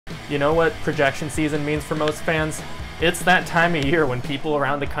You know what projection season means for most fans? It's that time of year when people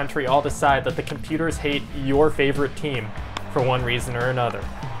around the country all decide that the computers hate your favorite team for one reason or another.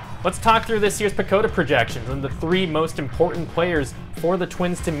 Let's talk through this year's PECOTA projections and the 3 most important players for the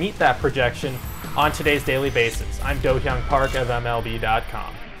Twins to meet that projection on today's daily basis. I'm Do-Hyung Park of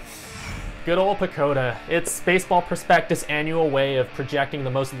MLB.com. Good old PECOTA. It's Baseball Prospectus' annual way of projecting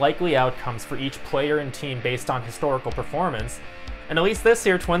the most likely outcomes for each player and team based on historical performance. And at least this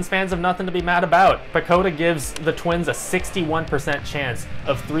year, Twins fans have nothing to be mad about. PECOTA gives the Twins a 61% chance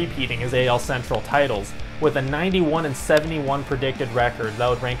of three-peating as AL Central titles, with a 91-71 predicted record that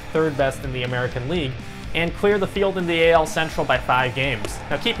would rank 3rd best in the American League and clear the field in the AL Central by 5 games.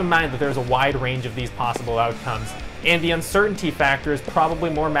 Now keep in mind that there's a wide range of these possible outcomes, and the uncertainty factor is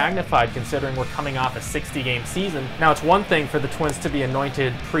probably more magnified considering we're coming off a 60-game season. Now it's one thing for the Twins to be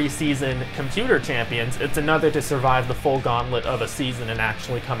anointed preseason computer champions, it's another to survive the full gauntlet of a season and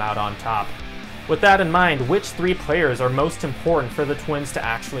actually come out on top. With that in mind, which 3 players are most important for the Twins to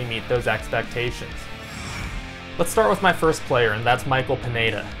actually meet those expectations? Let's start with my first player, and that's Michael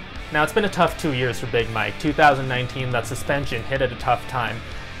Pineda. Now, it's been a tough 2 years for Big Mike. 2019, that suspension hit at a tough time.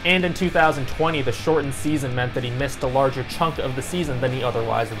 And in 2020, the shortened season meant that he missed a larger chunk of the season than he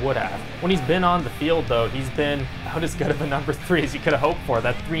otherwise would have. When he's been on the field, though, he's been about as good of a number 3 as you could have hoped for.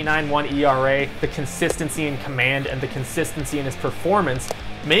 That 3.91 ERA, the consistency in command, and the consistency in his performance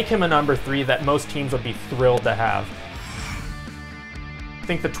make him a number 3 that most teams would be thrilled to have. I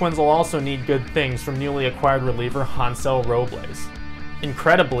think the Twins will also need good things from newly acquired reliever Hansel Robles.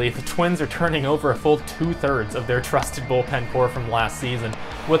 Incredibly, the Twins are turning over a full 2/3 of their trusted bullpen core from last season,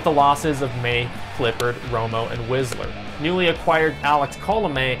 with the losses of May, Clippard, Romo, and Whistler. Newly acquired Alex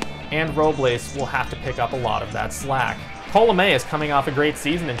Colomé and Robles will have to pick up a lot of that slack. Colomé is coming off a great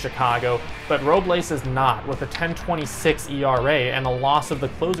season in Chicago, but Robles is not, with a 10.26 ERA and a loss of the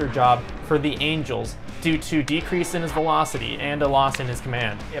closer job for the Angels due to decrease in his velocity and a loss in his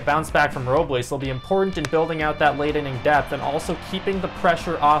command. A bounce back from Robles will be important in building out that late inning depth and also keeping the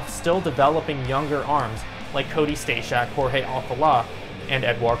pressure off still developing younger arms like Cody Stashak, Jorge Alcala, and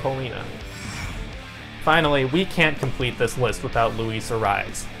Edouard Colina. Finally, we can't complete this list without Luis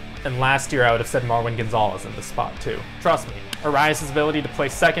Arraez. And last year I would have said Marwin Gonzalez in this spot too. Trust me, Arraez's ability to play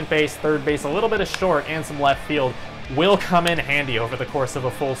second base, third base, a little bit of short, and some left field will come in handy over the course of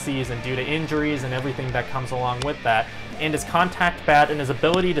a full season due to injuries and everything that comes along with that. And his contact bat and his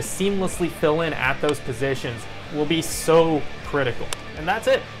ability to seamlessly fill in at those positions will be so critical. And that's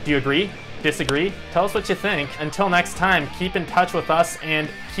it. Do you agree? Disagree? Tell us what you think. Until next time, keep in touch with us and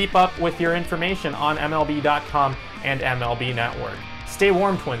keep up with your information on MLB.com and MLB Network. Stay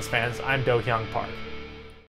warm, Twins fans. I'm Do-Hyung Park.